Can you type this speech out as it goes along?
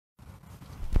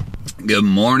Good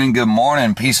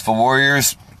morning, peaceful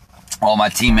warriors. All my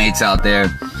teammates out there,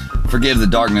 forgive the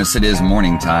darkness, it is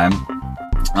morning time.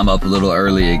 I'm up a little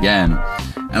early again,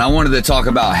 and I wanted to talk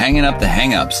about hanging up the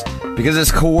hangups because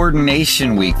it's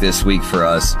coordination week this week for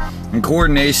us, and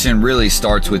coordination really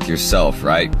starts with yourself,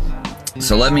 right?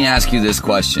 So let me ask you this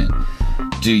question.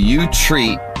 Do you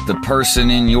treat the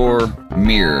person in your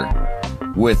mirror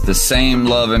with the same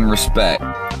love and respect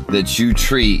that you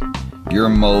treat your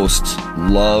most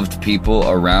loved people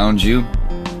around you?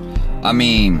 I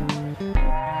mean,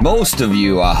 most of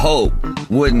you, I hope,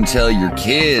 wouldn't tell your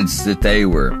kids that they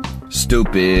were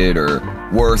stupid or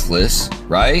worthless,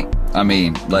 right? I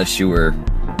mean, unless you were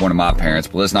one of my parents,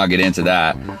 but let's not get into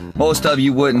that. Most of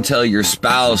you wouldn't tell your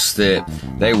spouse that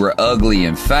they were ugly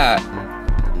and fat,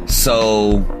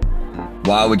 so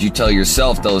why would you tell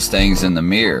yourself those things in the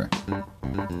mirror?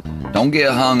 Don't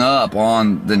get hung up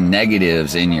on the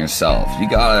negatives in yourself. If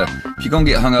you're gonna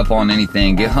get hung up on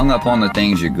anything, get hung up on the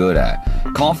things you're good at.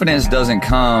 Confidence doesn't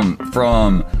come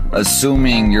from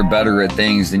assuming you're better at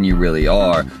things than you really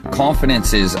are.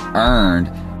 Confidence is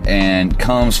earned and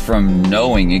comes from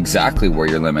knowing exactly where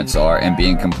your limits are and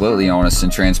being completely honest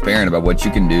and transparent about what you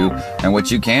can do and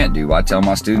what you can't do. I tell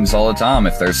my students all the time,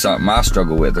 if there's something I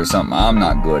struggle with or something I'm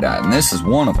not good at, and this is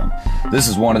one of them. This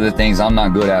is one of the things I'm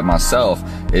not good at myself,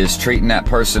 is treating that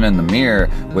person in the mirror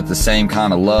with the same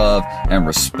kind of love and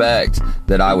respect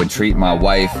that I would treat my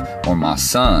wife or my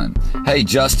son. Hey,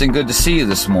 Justin, good to see you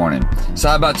this morning. So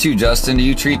how about you, Justin? Do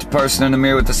you treat the person in the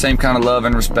mirror with the same kind of love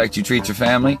and respect you treat your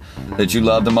family? That you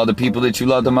love them other people that you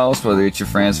love the most, whether it's your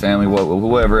friends, family,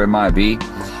 whoever it might be?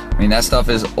 I mean, that stuff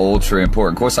is ultra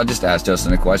important. Of course, I just asked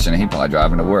Justin a question and he's probably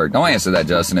driving to work. Don't answer that,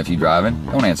 Justin, if you're driving.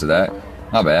 Don't answer that.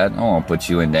 My bad. I don't want to put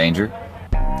you in danger.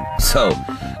 So,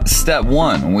 step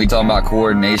one, when we talk about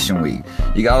coordination week,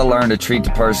 you got to learn to treat the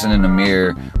person in the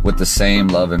mirror with the same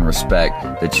love and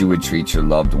respect that you would treat your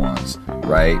loved ones,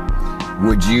 right?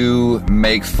 Would you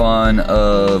make fun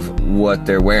of what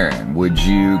they're wearing? Would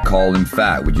you call them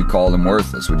fat? Would you call them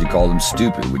worthless? Would you call them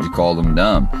stupid? Would you call them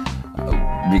dumb?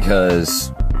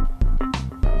 Because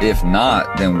if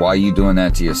not, then why are you doing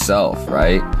that to yourself,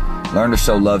 right? Learn to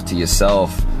show love to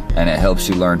yourself, and it helps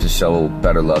you learn to show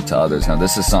better love to others. Now,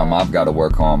 this is something I've got to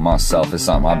work on myself. It's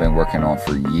something I've been working on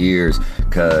for years,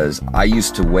 because I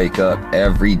used to wake up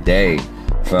every day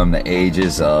from the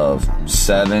ages of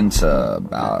 7 to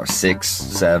about 6,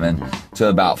 7 to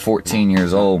about 14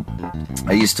 years old.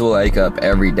 I used to wake up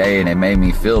every day, and it made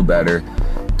me feel better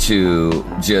to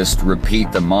just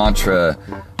repeat the mantra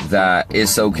that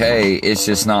it's okay, it's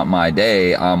just not my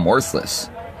day, I'm worthless.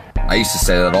 I used to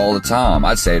say that all the time.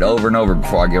 I'd say it over and over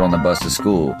before I get on the bus to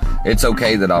school. It's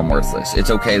okay that I'm worthless. It's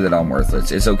okay that I'm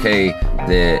worthless. It's okay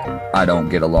that I don't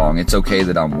get along. It's okay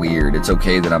that I'm weird. It's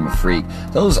okay that I'm a freak.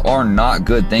 Those are not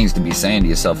good things to be saying to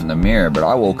yourself in the mirror, but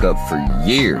I woke up for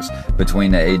years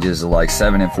between the ages of like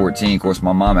 7 and 14. Of course,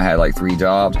 my mama had like 3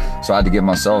 jobs, so I had to get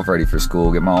myself ready for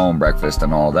school, get my own breakfast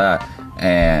and all that.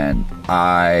 And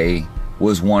I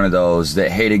was one of those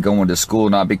that hated going to school,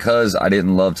 not because I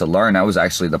didn't love to learn. That was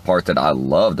actually the part that I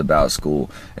loved about school.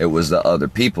 It was the other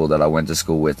people that I went to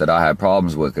school with that I had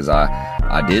problems with, because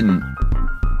I didn't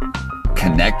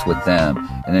connect with them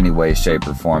in any way, shape,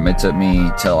 or form. It took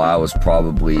me till I was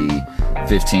probably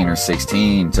 15 or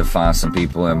 16 to find some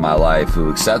people in my life who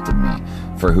accepted me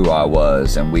for who I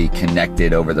was, and we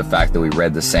connected over the fact that we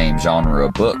read the same genre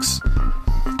of books.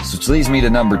 So which leads me to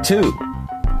number two.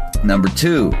 Number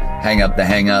two, hang up the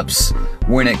hang-ups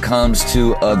when it comes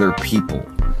to other people.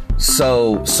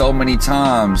 So many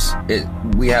times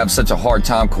we have such a hard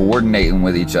time coordinating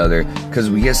with each other because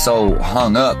we get so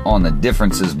hung up on the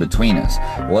differences between us.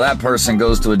 Well, that person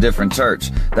goes to a different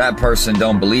church. That person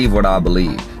don't believe what I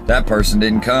believe. That person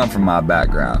didn't come from my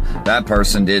background. That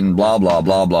person didn't blah, blah,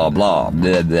 blah, blah, blah,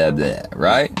 blah, blah, blah,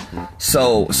 right?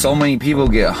 So many people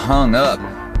get hung up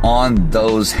on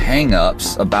those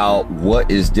hang-ups about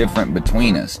what is different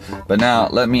between us. But now,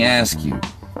 let me ask you,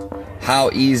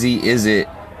 how easy is it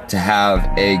to have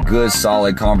a good,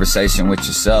 solid conversation with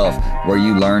yourself where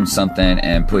you learn something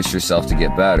and push yourself to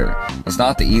get better? It's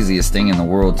not the easiest thing in the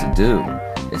world to do.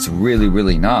 It's really,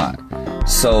 really not.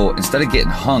 So instead of getting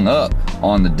hung up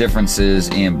on the differences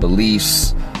in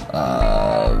beliefs,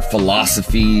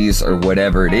 philosophies or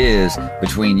whatever it is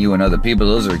between you and other people,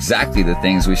 those are exactly the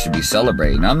things we should be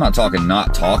celebrating. I'm not talking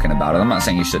about it. I'm not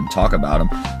saying you shouldn't talk about them,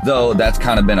 though that's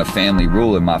kind of been a family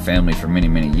rule in my family for many,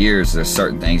 many years. There's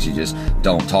certain things you just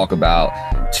don't talk about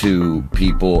to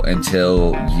people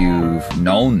until you've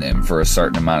known them for a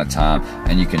certain amount of time,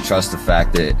 and you can trust the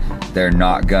fact that they're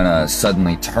not gonna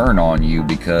suddenly turn on you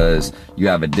because you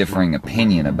have a differing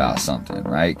opinion about something,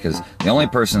 right? Because the only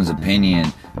person's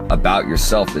opinion about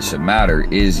yourself that should matter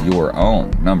is your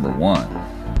own, number one.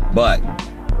 But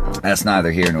that's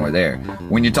neither here nor there.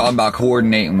 When you're talking about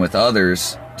coordinating with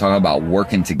others, talking about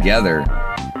working together,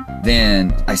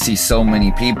 then I see so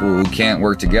many people who can't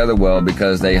work together well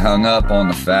because they hung up on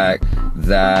the fact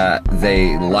that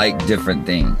they like different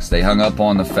things. They hung up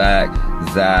on the fact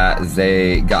that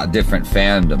they got different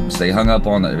fandoms. They hung up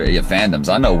on the fandoms.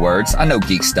 I know words. I know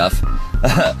geek stuff.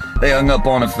 They hung up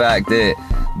on the fact that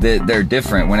they're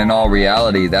different, when in all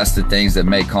reality, that's the things that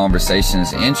make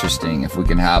conversations interesting if we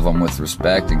can have them with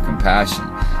respect and compassion.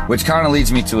 Which kind of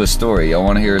leads me to a story. Y'all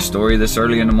want to hear a story this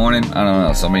early in the morning? I don't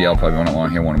know. Some of y'all probably want to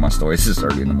hear one of my stories this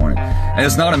early in the morning. And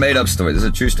it's not a made-up story. This is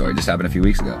a true story. It just happened a few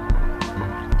weeks ago.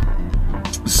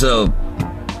 So,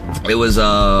 it was,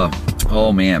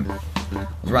 oh man.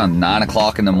 It was around 9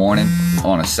 o'clock in the morning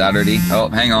on a Saturday. Oh,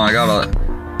 hang on.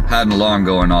 Had an alarm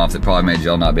going off that probably made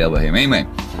y'all not be able to hear me. Anyway.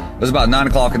 It was about 9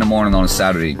 o'clock in the morning on a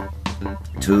Saturday,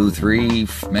 2, 3,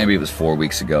 maybe it was 4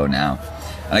 weeks ago now.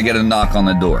 And I get a knock on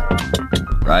the door,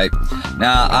 right?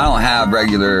 Now, I don't have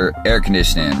regular air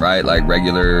conditioning, right? Like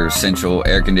regular central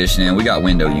air conditioning. We got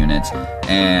window units.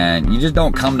 And you just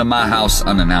don't come to my house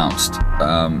unannounced.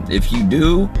 If you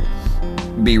do,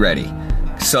 be ready.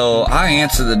 So I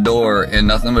answer the door in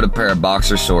nothing but a pair of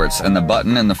boxer shorts, and the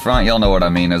button in the front, y'all know what I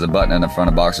mean, there's a button in the front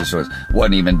of boxer shorts,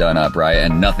 wasn't even done up, right?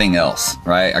 And nothing else,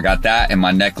 right? I got that and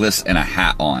my necklace and a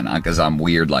hat on, because I'm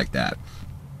weird like that.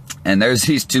 And there's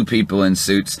these two people in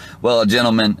suits, well, a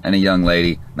gentleman and a young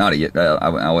lady, not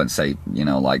I wouldn't say, you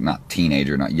know, like not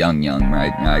teenager, not young,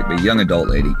 right? But young adult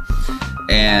lady.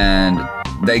 And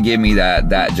they give me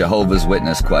that Jehovah's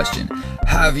Witness question.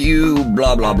 Have you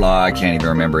blah, blah, blah. I can't even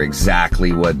remember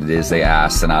exactly what it is they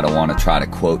asked, and I don't want to try to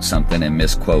quote something and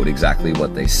misquote exactly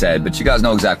what they said, but you guys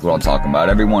know exactly what I'm talking about.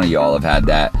 Every one of y'all have had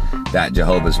that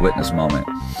Jehovah's Witness moment.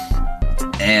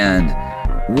 And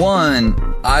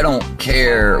one, I don't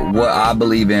care what I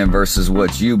believe in versus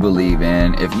what you believe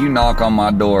in. If you knock on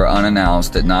my door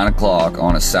unannounced at 9 o'clock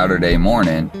on a Saturday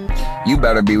morning, you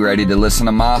better be ready to listen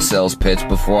to my sales pitch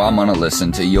before I'm going to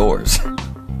listen to yours.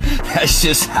 That's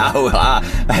just how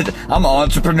I'm an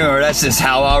entrepreneur. That's just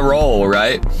how I roll,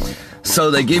 right? So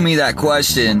they give me that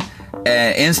question,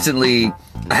 and instantly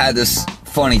I had this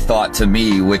funny thought to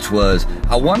me, which was,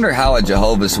 I wonder how a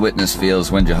Jehovah's Witness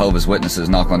feels when Jehovah's Witnesses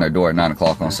knock on their door at 9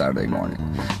 o'clock on Saturday morning.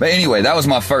 But anyway, that was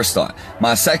my first thought.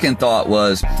 My second thought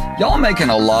was, y'all making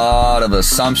a lot of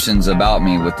assumptions about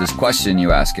me with this question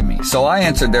you asking me. So I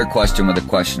answered their question with a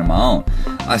question of my own.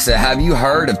 I said, have you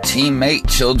heard of teammate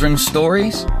children's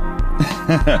stories?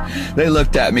 They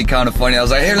looked at me kind of funny. I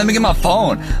was like, here, let me get my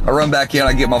phone. I run back in,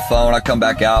 I get my phone, I come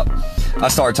back out. I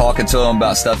start talking to them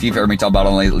about stuff you've heard me talk about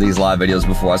on these live videos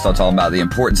before. I start talking about the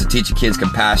importance of teaching kids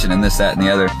compassion and this, that, and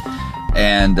the other.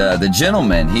 And the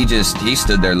gentleman, he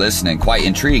stood there listening, quite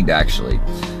intrigued actually.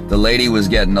 The lady was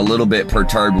getting a little bit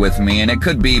perturbed with me, and it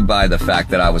could be by the fact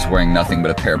that I was wearing nothing but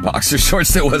a pair of boxer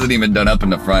shorts that wasn't even done up in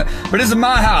the front. But it's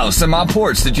my house and my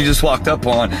porch that you just walked up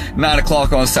on 9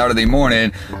 o'clock on Saturday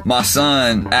morning. My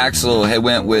son, Axel, had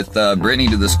went with Brittany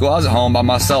to the school. I was at home by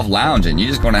myself lounging. You're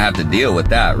just going to have to deal with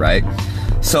that, right?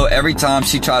 So every time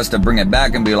she tries to bring it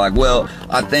back and be like, well,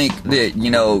 I think that,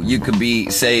 you know, you could be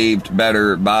saved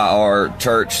better by our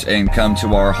church and come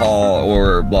to our hall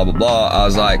or blah, blah, blah. I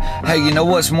was like, hey, you know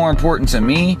what's more important to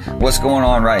me? What's going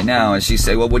on right now? And she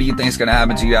said, well, what do you think is going to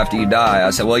happen to you after you die?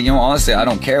 I said, well, you know, honestly, I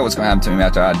don't care what's going to happen to me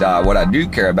after I die. What I do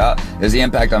care about is the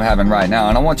impact I'm having right now.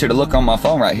 And I want you to look on my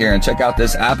phone right here and check out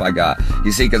this app I got.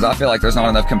 You see, because I feel like there's not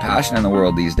enough compassion in the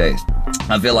world these days.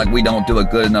 I feel like we don't do a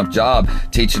good enough job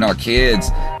teaching our kids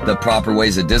the proper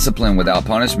ways of discipline without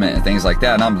punishment and things like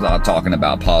that. And I'm not talking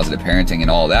about positive parenting and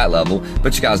all that level,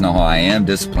 but you guys know how I am.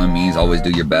 Discipline means always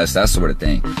do your best, that sort of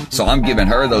thing. So I'm giving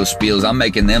her those spiels. I'm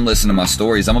making them listen to my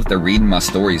stories. I'm up there reading my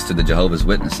stories to the Jehovah's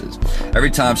Witnesses.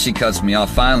 Every time she cuts me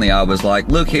off, finally I was like,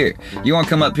 look here, you want to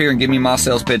come up here and give me my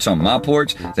sales pitch on my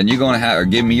porch? Then you're going to have, or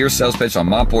give me your sales pitch on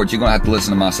my porch, you're going to have to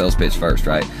listen to my sales pitch first,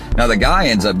 right? Now the guy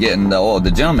ends up getting,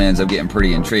 the gentleman ends up getting getting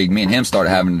pretty intrigued. Me and him started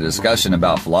having a discussion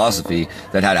about philosophy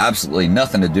that had absolutely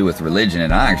nothing to do with religion,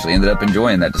 and I actually ended up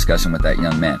enjoying that discussion with that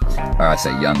young man. Or I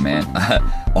say young man.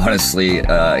 Honestly,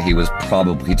 he was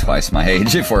probably twice my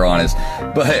age, if we're honest.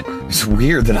 But it's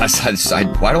weird that I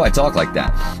why do I talk like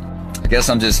that? I guess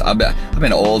I've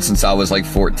been old since I was like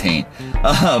 14.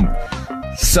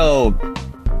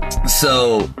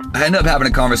 So I ended up having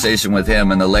a conversation with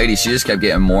him, and the lady, she just kept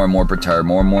getting more and more perturbed,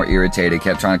 more and more irritated,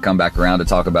 kept trying to come back around to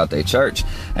talk about their church.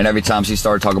 And every time she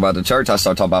started talking about the church, I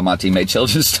started talking about my teammate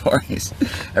children's stories.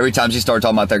 Every time she started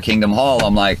talking about their Kingdom Hall,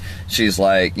 she's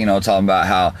like, talking about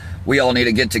how we all need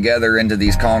to get together into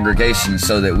these congregations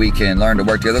so that we can learn to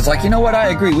work together. It's like, you know what? I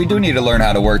agree. We do need to learn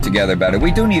how to work together better. We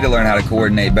do need to learn how to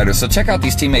coordinate better. So check out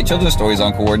these teammate children's stories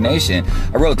on coordination.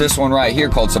 I wrote this one right here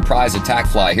called Surprise Attack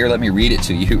Fly. Here, let me read it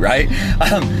to you, right?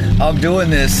 I'm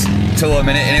doing this to him,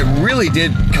 and it really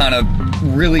did kind of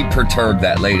really perturbed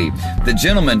that lady. The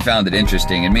gentleman found it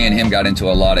interesting, and me and him got into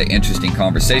a lot of interesting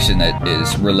conversation that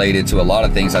is related to a lot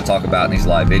of things I talk about in these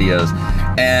live videos.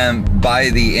 And by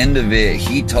the end of it,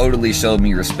 he totally showed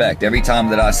me respect. Every time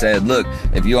that I said, look,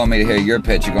 if you want me to hear your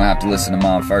pitch, you're gonna have to listen to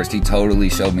mine first, he totally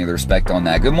showed me the respect on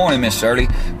that. Good morning, Miss Shirley.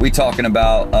 We talking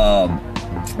about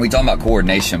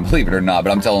coordination, believe it or not,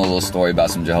 but I'm telling a little story about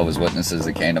some Jehovah's Witnesses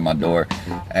that came to my door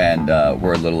and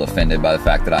were a little offended by the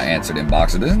fact that I answered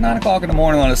inbox. This is 9 o'clock in the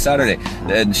morning on a Saturday.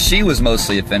 And she was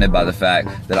mostly offended by the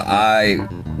fact that I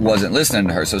wasn't listening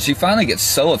to her. So she finally gets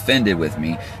so offended with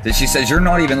me that she says, you're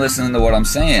not even listening to what I'm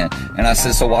saying. And I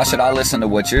said, so why should I listen to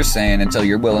what you're saying until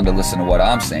you're willing to listen to what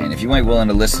I'm saying? If you ain't willing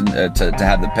to listen to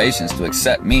have the patience to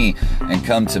accept me and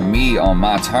come to me on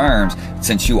my terms,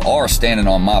 since you are standing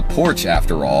on my porch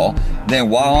after all, then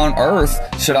why on earth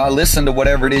should I listen to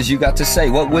whatever it is you got to say?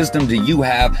 What wisdom do you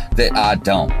have that I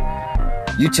don't?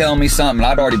 You tell me something.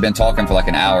 I'd already been talking for like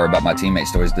an hour about my teammate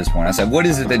stories at this point. I said, what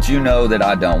is it that you know that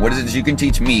I don't? What is it that you can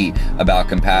teach me about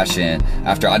compassion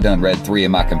after I done read 3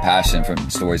 of my compassion from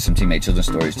stories, some teammate children's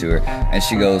stories to her? And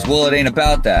she goes, well, it ain't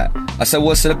about that. I said,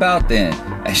 what's it about then?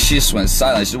 And she just went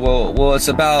silent. She said, well, it's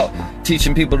about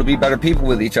teaching people to be better people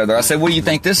with each other. I said, what do you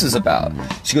think this is about?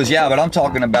 She goes, yeah, but I'm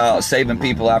talking about saving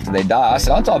people after they die. I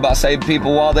said, I'm talking about saving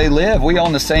people while they live. We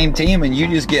on the same team, and you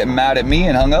just getting mad at me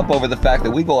and hung up over the fact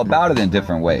that we go about it in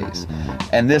different ways.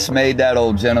 And this made that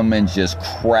old gentleman just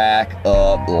crack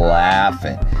up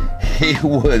laughing. He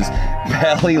was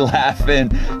belly laughing,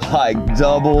 like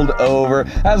doubled over.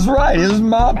 That's right, it was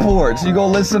my porch. You go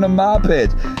listen to my pitch.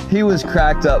 He was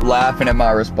cracked up laughing at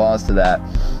my response to that.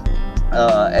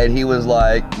 And he was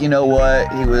like, you know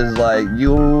what? He was like,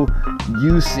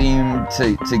 you seem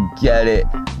to get it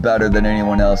better than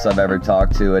anyone else I've ever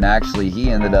talked to. And actually, he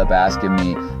ended up asking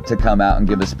me to come out and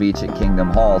give a speech at Kingdom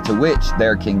Hall, to which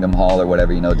their Kingdom Hall or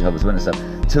whatever, Jehovah's Witness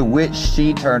stuff, to which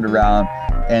she turned around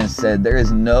and said, there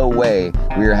is no way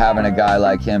we are having a guy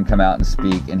like him come out and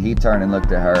speak. And he turned and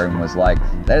looked at her and was like,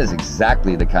 that is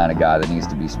exactly the kind of guy that needs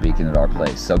to be speaking at our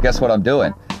place. So guess what I'm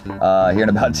doing? Here in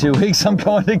about 2 weeks, I'm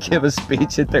going to give a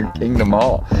speech at their Kingdom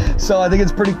Hall. So I think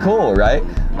it's pretty cool, right?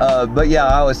 But yeah,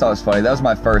 I always thought it was funny. That was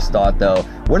my first thought, though.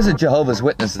 What does a Jehovah's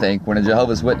Witness think when a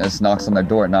Jehovah's Witness knocks on their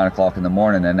door at 9 o'clock in the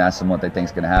morning and asks them what they think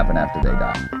is going to happen after they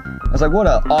die? I was like, what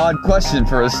an odd question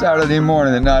for a Saturday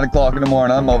morning at 9 o'clock in the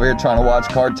morning. I'm over here trying to watch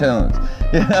cartoons.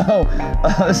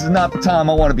 This is not the time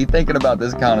I want to be thinking about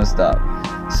this kind of stuff.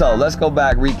 So let's go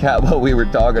back, recap what we were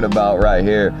talking about right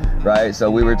here, right? So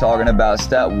we were talking about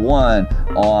step 1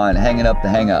 on hanging up the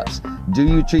hangups. Do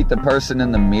you treat the person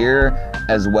in the mirror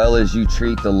as well as you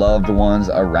treat the loved ones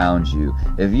around you?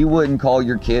 If you wouldn't call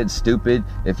your kids stupid,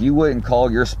 if you wouldn't call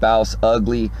your spouse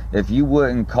ugly, if you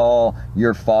wouldn't call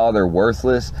your father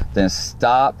worthless, then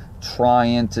stop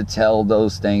trying to tell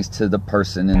those things to the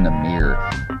person in the mirror.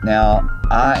 Now,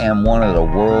 I am one of the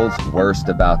world's worst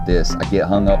about this. I get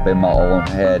hung up in my own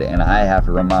head, and I have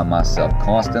to remind myself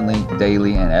constantly,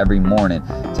 daily, and every morning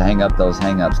to hang up those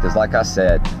hang-ups. Because like I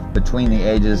said, between the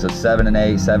ages of 7 and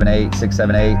 8, 7, 8, 6,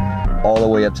 7, 8, all the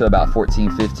way up to about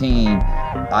 14, 15,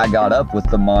 I got up with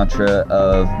the mantra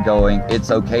of going,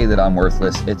 it's okay that I'm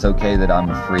worthless. It's okay that I'm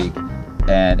a freak.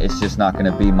 And it's just not going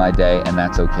to be my day, and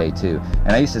that's okay too.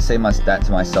 And I used to say that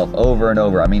to myself over and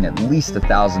over. I mean, at least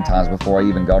 1,000 times before I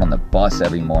even got on the bus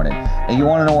every morning. And you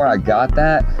want to know where I got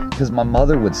that? Because my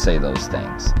mother would say those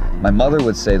things. My mother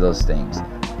would say those things.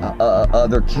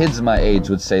 Other kids my age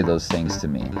would say those things to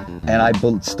me. And I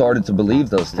started to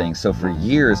believe those things. So for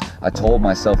years, I told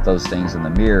myself those things in the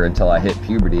mirror until I hit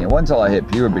puberty. And it wasn't until I hit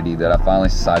puberty that I finally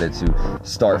decided to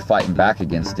start fighting back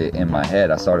against it in my head.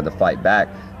 I started to fight back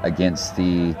against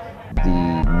the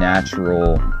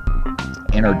natural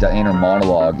inner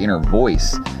monologue, inner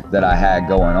voice that I had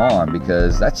going on,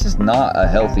 because that's just not a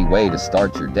healthy way to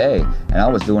start your day. And I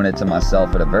was doing it to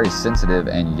myself at a very sensitive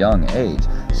and young age.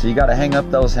 So you got to hang up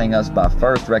those hang-ups by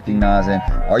first recognizing,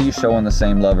 are you showing the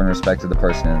same love and respect to the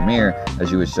person in the mirror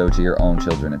as you would show to your own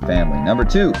children and family? Number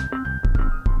 2,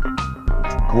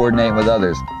 coordinate with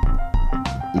others.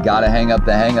 You got to hang up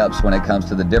the hang-ups when it comes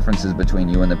to the differences between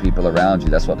you and the people around you.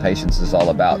 That's what patience is all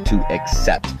about, to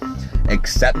accept.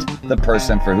 Accept the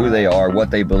person for who they are,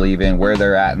 what they believe in, where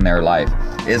they're at in their life.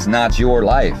 It's not your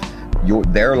life.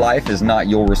 Their life is not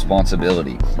your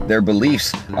responsibility. Their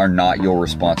beliefs are not your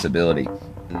responsibility.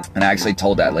 And I actually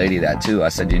told that lady that too. I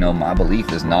said, my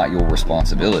belief is not your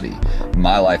responsibility.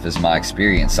 My life is my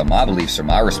experience, so my beliefs are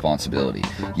my responsibility.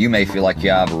 You may feel like you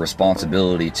have a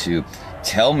responsibility to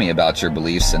tell me about your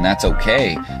beliefs, and that's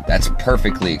okay. That's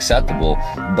perfectly acceptable.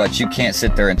 But you can't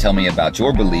sit there and tell me about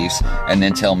your beliefs and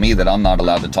then tell me that I'm not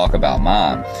allowed to talk about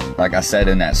mine. Like I said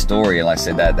in that story, like I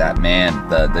said, that man,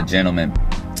 the gentleman,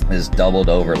 is doubled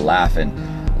over laughing.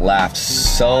 Laughed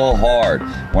so hard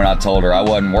when I told her I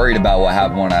wasn't worried about what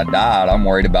happened when I died. I'm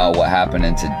worried about what happened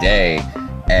in today.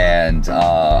 And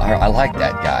I like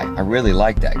that guy. I really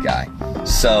like that guy.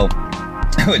 So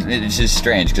it's just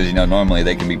strange because, normally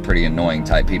they can be pretty annoying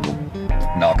type people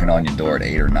knocking on your door at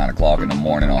 8 or 9 o'clock in the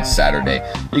morning on Saturday.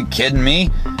 You kidding me?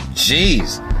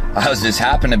 Jeez. I was just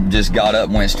got up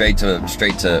and went straight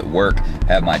to work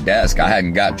at my desk. I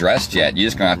hadn't got dressed yet. You're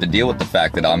just gonna have to deal with the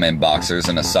fact that I'm in boxers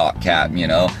and a sock cap,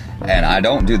 and I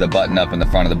don't do the button up in the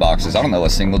front of the boxers. I don't know a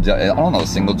single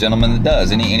gentleman that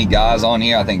does. Any guys on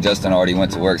here? I think Justin already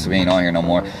went to work, so he ain't on here no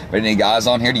more. But any guys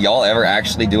on here? Do y'all ever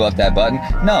actually do up that button?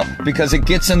 No, because it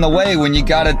gets in the way when you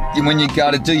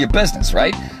gotta do your business,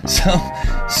 right?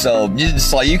 So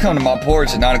you come to my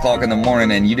porch at 9 o'clock in the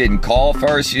morning and you didn't call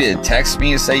first, you didn't text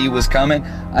me and say you was coming.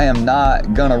 I am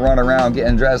not gonna run around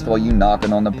getting dressed while you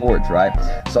knocking on the porch, right?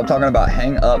 So I'm talking about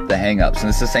hang up the hang-ups, and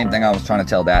it's the same thing I was trying to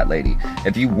tell that lady.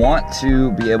 If you want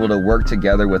to be able to work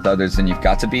together with others, then you've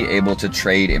got to be able to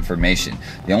trade information.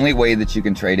 The only way that you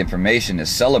can trade information is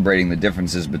celebrating the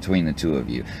differences between the two of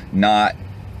you, not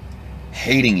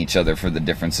hating each other for the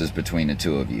differences between the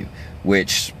two of you,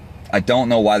 which I don't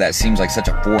know why that seems like such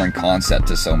a foreign concept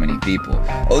to so many people.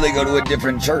 Oh, they go to a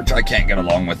different church, I can't get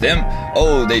along with them.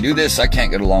 Oh, they do this, I can't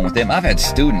get along with them. I've had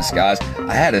students, guys.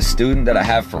 I had a student that I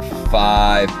have for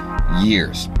 5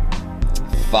 years.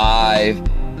 5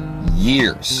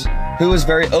 years. Who was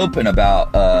very open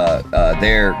about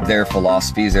their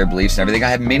philosophies, their beliefs, and everything. I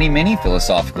had many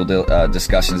philosophical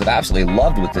discussions that I absolutely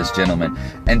loved with this gentleman,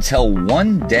 until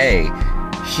one day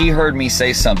he heard me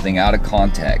say something out of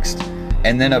context,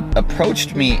 and then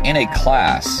approached me in a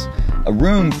class, a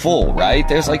room full, right?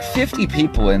 There's like 50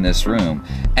 people in this room,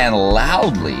 and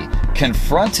loudly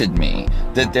confronted me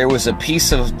that there was a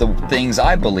piece of the things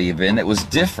I believe in that was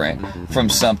different from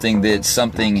something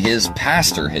his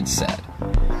pastor had said.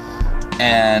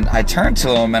 And I turned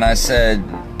to him and I said,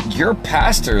 your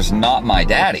pastor's not my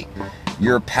daddy.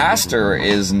 Your pastor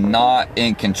is not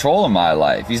in control of my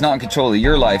life. He's not in control of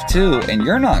your life too, and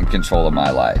you're not in control of my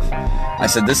life. I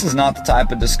said, this is not the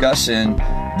type of discussion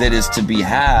that is to be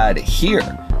had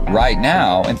here, right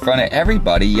now, in front of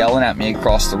everybody yelling at me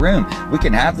across the room. We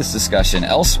can have this discussion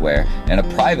elsewhere, in a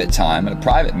private time, in a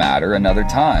private matter, another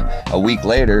time. A week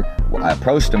later, I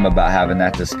approached them about having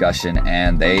that discussion,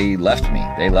 and they left me.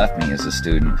 They left me as a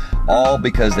student, all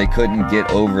because they couldn't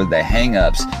get over the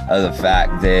hang-ups of the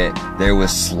fact that there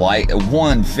was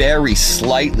one very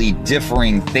slightly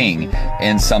differing thing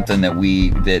in something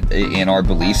that in our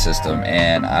belief system.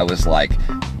 And I was like,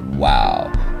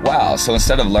 wow. So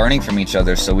instead of learning from each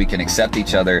other so we can accept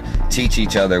each other, teach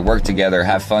each other, work together,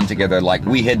 have fun together like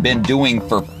we had been doing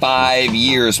for 5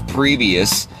 years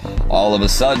previous, all of a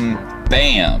sudden,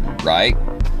 bam, right?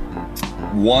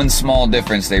 One small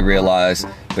difference they realize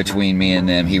between me and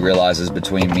them, he realizes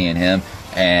between me and him,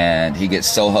 and he gets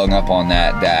so hung up on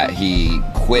that he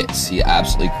quits. He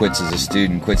absolutely quits as a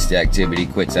student, quits the activity,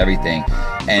 quits everything.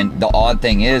 And the odd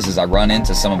thing is I run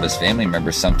into some of his family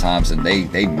members sometimes, and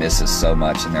they miss us so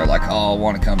much, and they're like, oh, I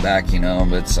want to come back,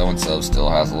 but so-and-so still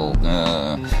has a little,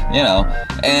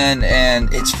 and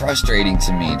it's frustrating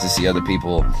to me to see other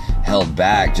people held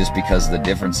back just because of the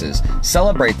differences.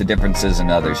 Celebrate the differences in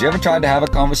others. You ever tried to have a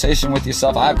conversation with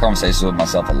yourself? I have conversations with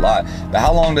myself a lot, but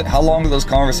how long do those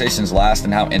conversations last,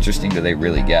 and how interesting do they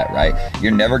really get, right?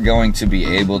 You're never going to be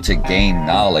able to gain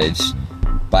knowledge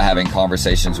by having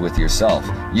conversations with yourself.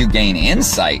 You gain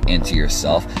insight into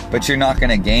yourself, but you're not going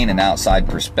to gain an outside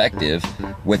perspective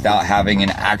without having an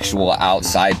actual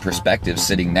outside perspective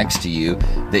sitting next to you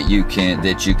that you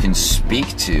can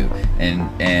speak to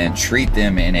and treat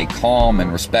them in a calm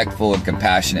and respectful and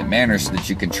compassionate manner so that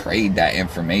you can trade that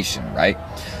information, right?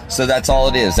 So that's all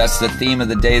it is. That's the theme of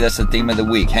the day. That's the theme of the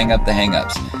week. Hang up the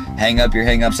hangups. Hang up your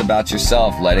hangups about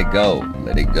yourself. Let it go.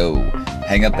 Let it go.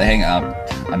 Hang up the hang-up.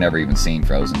 I never even seen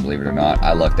Frozen, believe it or not.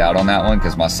 I lucked out on that one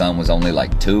because my son was only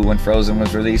like 2 when Frozen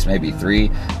was released, maybe 3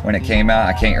 when it came out.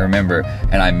 I can't remember.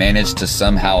 And I managed to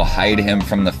somehow hide him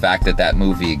from the fact that that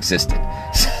movie existed.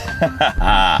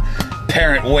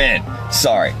 Parent win.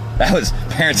 Sorry. That was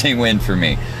parenting win for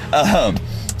me.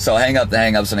 So hang up the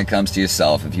hangups when it comes to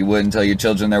yourself. If you wouldn't tell your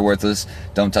children they're worthless,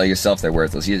 don't tell yourself they're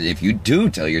worthless. If you do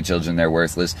tell your children they're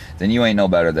worthless, then you ain't no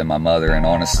better than my mother. And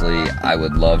honestly, I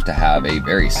would love to have a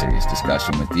very serious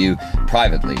discussion with you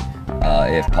privately,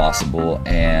 if possible,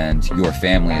 and your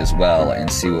family as well,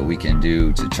 and see what we can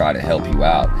do to try to help you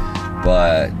out.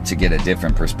 But to get a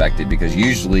different perspective, because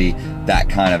usually that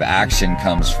kind of action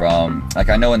comes from, like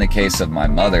I know in the case of my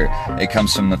mother, it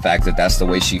comes from the fact that that's the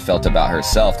way she felt about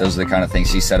herself. Those are the kind of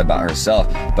things she said about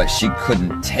herself, but she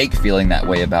couldn't take feeling that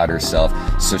way about herself.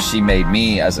 So she made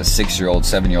me as a 6-year-old,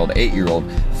 7-year-old,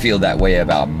 8-year-old feel that way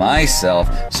about myself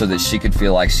so that she could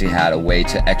feel like she had a way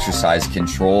to exercise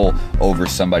control over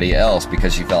somebody else,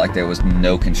 because she felt like there was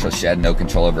no control. She had no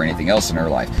control over anything else in her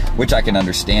life, which I can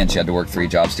understand. She had to work 3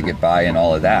 jobs to get by and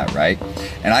all of that, right?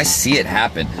 And I see it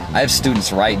happen. I have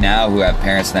students right now who have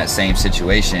parents in that same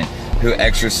situation who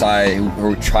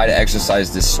try to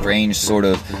exercise this strange sort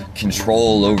of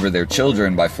control over their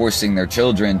children by forcing their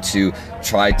children to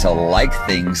try to like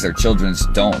things their children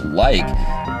don't like.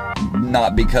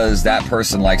 Not because that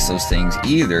person likes those things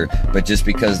either, but just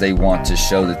because they want to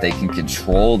show that they can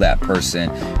control that person.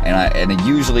 And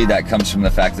usually that comes from the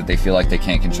fact that they feel like they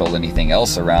can't control anything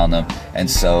else around them. And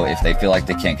so if they feel like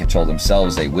they can't control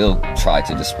themselves, they will try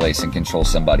to displace and control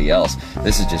somebody else.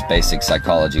 This is just basic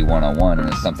psychology 101, and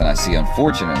it's something I see,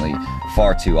 unfortunately,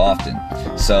 far too often.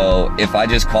 So if I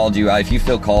just called you out, if you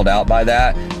feel called out by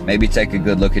that, maybe take a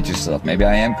good look at yourself. Maybe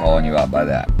I am calling you out by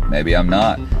that. Maybe I'm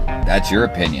not. That's your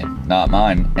opinion, not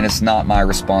mine, and it's not my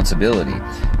responsibility.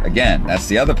 Again, that's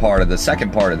the other part of the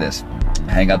second part of this.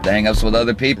 Hang up the hangups with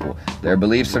other people. Their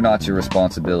beliefs are not your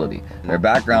responsibility. Their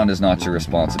background is not your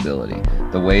responsibility.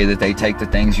 The way that they take the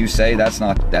things you say, that's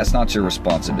not your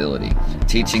responsibility.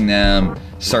 Teaching them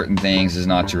certain things is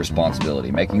not your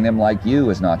responsibility. Making them like you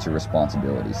is not your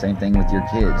responsibility. Same thing with your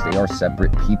kids. They are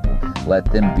separate people.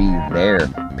 Let them be their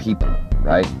people,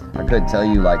 right? I could tell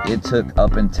you, like, it took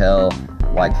up until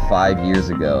like 5 years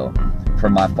ago for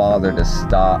my father to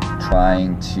stop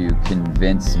trying to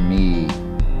convince me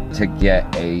to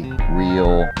get a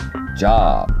real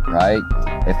job, right?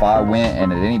 If I went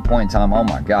and at any point in time, oh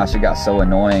my gosh, it got so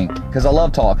annoying, because I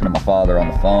love talking to my father on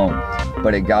the phone,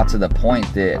 but it got to the point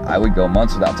that I would go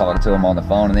months without talking to him on the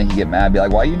phone, and then he'd get mad, be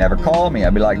like, why you never call me?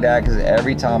 I'd be like, Dad, because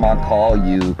every time I call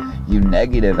you, you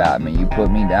negative at me. You put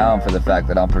me down for the fact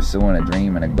that I'm pursuing a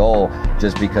dream and a goal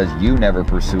just because you never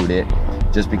pursued it,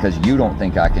 just because you don't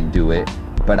think I can do it,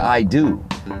 but I do.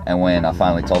 And when I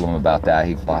finally told him about that,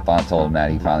 he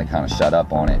finally kind of shut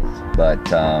up on it. But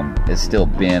it's still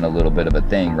been a little bit of a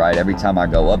thing, right? Every time I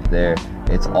go up there,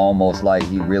 it's almost like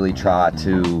he really tried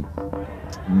to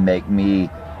make me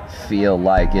feel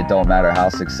like it don't matter how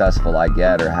successful I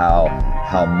get or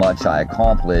how much I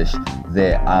accomplish,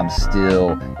 that I'm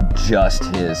still just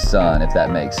his son, if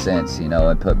that makes sense, you know,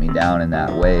 and put me down in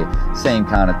that way. Same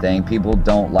kind of thing. People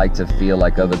don't like to feel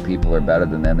like other people are better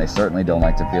than them. They certainly don't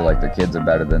like to feel like their kids are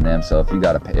better than them. So if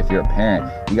you're a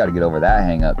parent, you got to get over that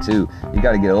hang up too. You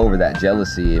got to get over that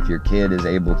jealousy. If your kid is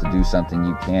able to do something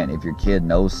you can't, if your kid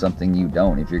knows something you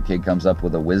don't, if your kid comes up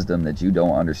with a wisdom that you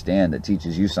don't understand, that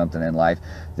teaches you something in life,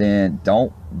 then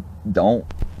don't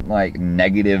like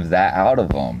negative that out of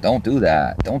them. Don't do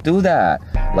that.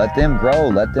 Let them grow.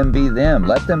 Let them be them.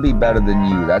 Let them be better than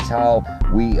you. That's how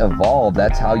we evolve.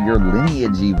 That's how your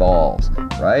lineage evolves,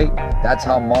 right? That's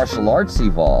how martial arts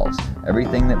evolves.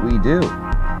 Everything that we do.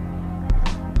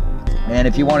 And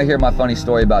if you want to hear my funny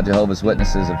story about Jehovah's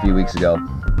Witnesses a few weeks ago,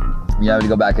 you have to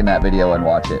go back in that video and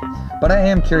watch it. But I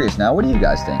am curious now, what do you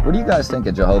guys think? What do you guys think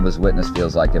a Jehovah's Witness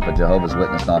feels like if a Jehovah's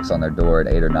Witness knocks on their door at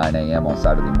 8 or 9 a.m. on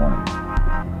Saturday morning?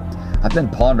 I've been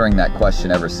pondering that question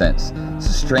ever since. It's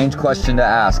a strange question to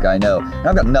ask, I know. And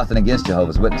I've got nothing against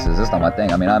Jehovah's Witnesses. That's not my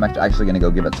thing. I mean, I'm actually going to go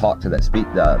give a talk to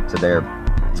to their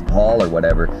hall or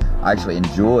whatever. I actually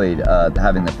enjoyed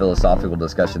having the philosophical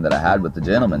discussion that I had with the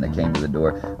gentleman that came to the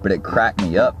door, but it cracked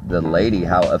me up, the lady,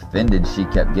 how offended she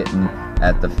kept getting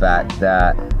at the fact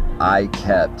that I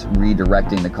kept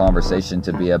redirecting the conversation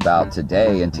to be about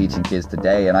today and teaching kids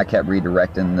today, and I kept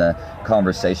redirecting the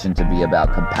conversation to be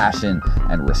about compassion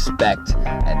and respect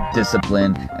and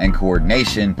discipline and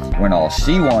coordination, when all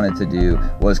she wanted to do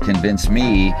was convince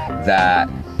me that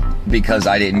because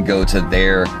I didn't go to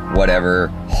their whatever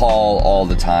hall all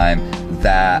the time,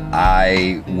 that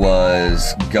I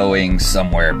was going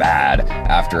somewhere bad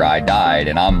after I died.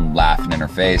 And I'm laughing in her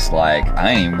face like,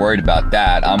 I ain't even worried about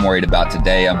that. I'm worried about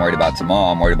today. I'm worried about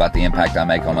tomorrow. I'm worried about the impact I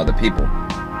make on other people.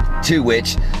 To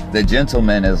which the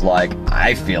gentleman is like,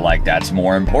 I feel like that's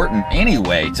more important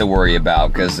anyway to worry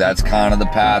about, because that's kind of the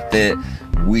path that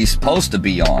we supposed to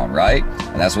be on, right?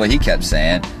 And that's what he kept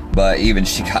saying. But even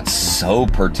she got so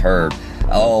perturbed.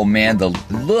 Oh man, the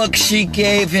look she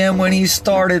gave him when he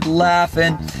started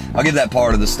laughing. I'll give that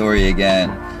part of the story again.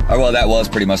 Or well, that was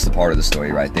pretty much the part of the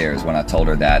story right there, is when I told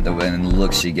her that. The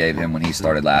look she gave him when he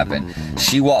started laughing.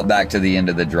 She walked back to the end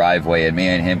of the driveway, and me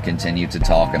and him continued to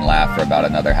talk and laugh for about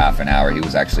another half an hour. He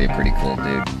was actually a pretty cool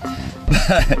dude.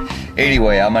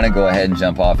 Anyway, I'm going to go ahead and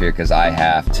jump off here because I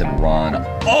have to run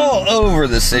all over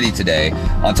the city today.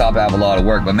 On top, I have a lot of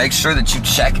work. But make sure that you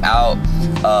check out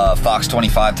Fox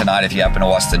 25 tonight if you happen to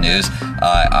watch the news.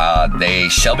 They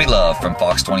Shall Be Loved from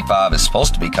Fox 25 is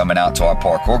supposed to be coming out to our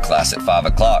parkour class at 5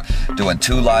 o'clock, doing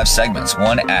 2 live segments,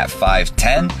 one at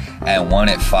 5:10 and one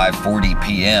at 5:40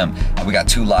 p.m. And we got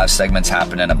 2 live segments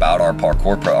happening about our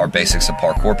our basics of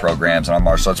parkour programs and our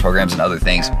martial arts programs and other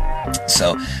things.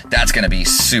 So that's going to be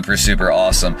super, super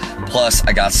awesome. Plus,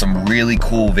 I got some really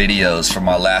cool videos from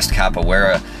our last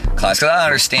capoeira class, because I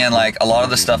understand like a lot of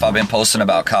the stuff I've been posting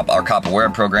about our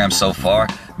capoeira program so far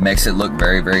makes it look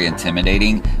very, very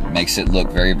intimidating, makes it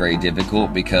look very, very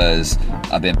difficult, because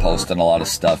I've been posting a lot of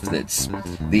stuff that's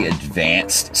the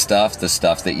advanced stuff, the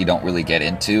stuff that you don't really get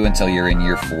into until you're in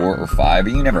year 4 or 5,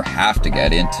 and you never have to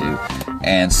get into.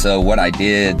 And so what I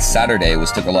did Saturday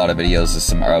was took a lot of videos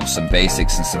of some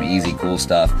basics and some easy, cool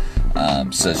stuff,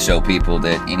 to show people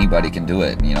that anybody can do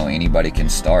it. You know, anybody can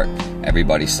start.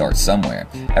 Everybody starts somewhere.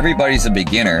 Everybody's a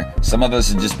beginner. Some of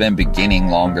us have just been beginning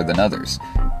longer than others.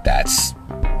 That's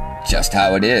just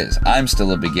how it is. I'm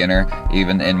still a beginner,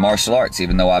 even in martial arts,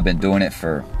 even though I've been doing it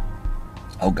for,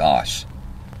 oh gosh.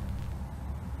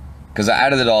 Because I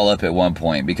added it all up at one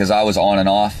point, because I was on and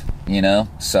off, you know?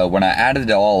 So when I added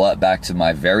it all up back to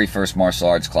my very first martial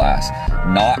arts class,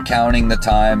 not counting the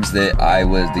times that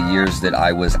the years that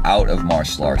I was out of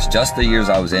martial arts, just the years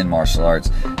I was in martial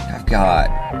arts, I've got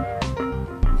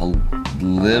a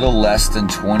little less than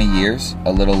 20 years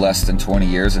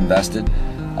invested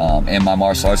in my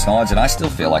martial arts knowledge, and I still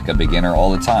feel like a beginner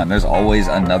all the time. There's always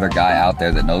another guy out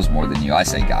there that knows more than you. I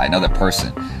say guy, another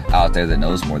person out there that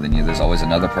knows more than you. There's always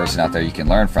another person out there you can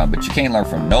learn from, but you can't learn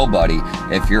from nobody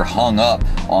if you're hung up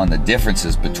on the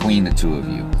differences between the two of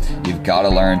you. You've got to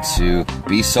learn to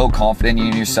be so confident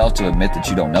in yourself to admit that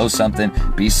you don't know something.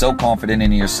 Be so confident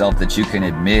in yourself that you can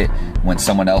admit when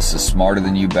someone else is smarter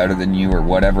than you, better than you, or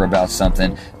whatever about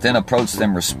something. Then approach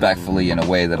them respectfully in a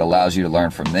way that allows you to learn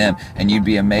from them, and you'd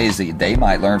be amazed that they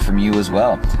might learn from you as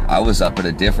well. I was up at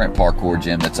a different parkour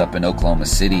gym that's up in Oklahoma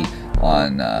City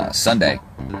on Sunday,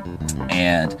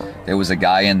 and there was a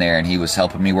guy in there, and he was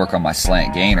helping me work on my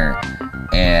slant gainer.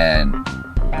 And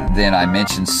then I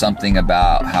mentioned something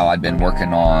about how I'd been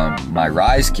working on my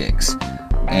rise kicks,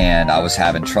 and I was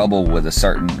having trouble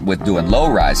with doing low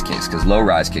rise kicks, because low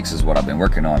rise kicks is what I've been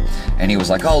working on. And he was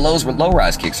like, oh, low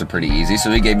rise kicks are pretty easy.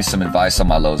 So he gave me some advice on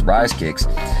my low rise kicks,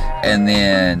 and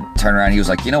then turned around, he was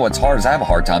like, you know what's hard is I have a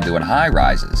hard time doing high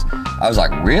rises. I was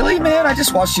like, really, man? I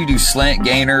just watched you do slant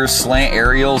gainers, slant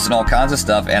aerials, and all kinds of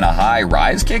stuff, and a high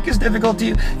rise kick is difficult to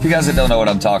you? If you guys that don't know what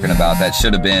I'm talking about, that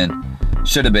should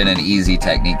have been an easy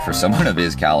technique for someone of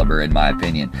his caliber, in my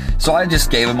opinion. So I just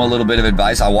gave him a little bit of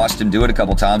advice. I watched him do it a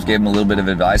couple times, gave him a little bit of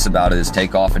advice about his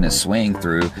takeoff and his swing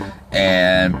through,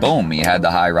 and boom, he had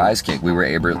the high rise kick. We were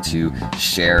able to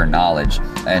share knowledge,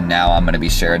 and now I'm going to be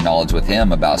sharing knowledge with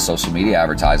him about social media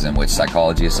advertising, which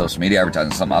psychology of social media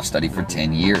advertising is something I've studied for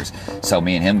 10 years. So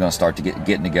me and him going to start to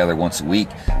getting together once a week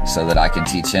so that I can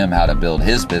teach him how to build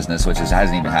his business, which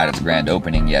hasn't even had its grand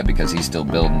opening yet, because he's still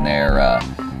building their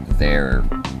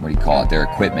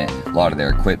equipment. A lot of their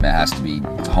equipment has to be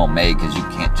homemade, because you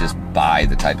can't just buy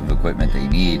the type of equipment they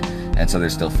need, and so they're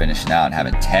still finishing out and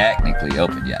haven't technically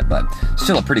opened yet. But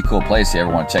still a pretty cool place if you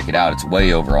ever want to check it out. It's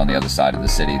way over on the other side of the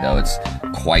city, though. It's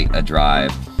quite a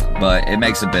drive, but it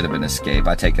makes a bit of an escape.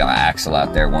 I take Axel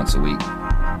out there once a week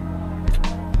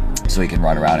so he can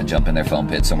run around and jump in their foam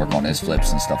pits and work on his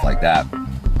flips and stuff like that,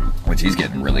 which he's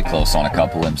getting really close on a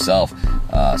couple himself,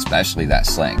 especially that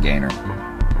slant gainer.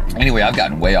 Anyway, I've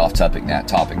gotten way off topic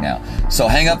now. So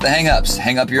hang up the hang-ups.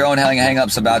 Hang up your own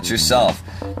hang-ups about yourself.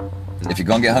 If you're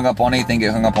going to get hung up on anything,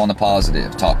 get hung up on the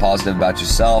positive. Talk positive about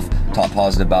yourself, talk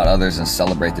positive about others, and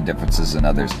celebrate the differences in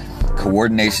others.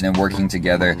 Coordination and working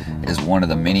together is one of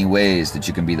the many ways that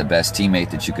you can be the best teammate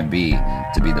that you can be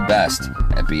to be the best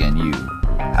at being you.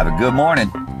 Have a good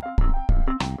morning.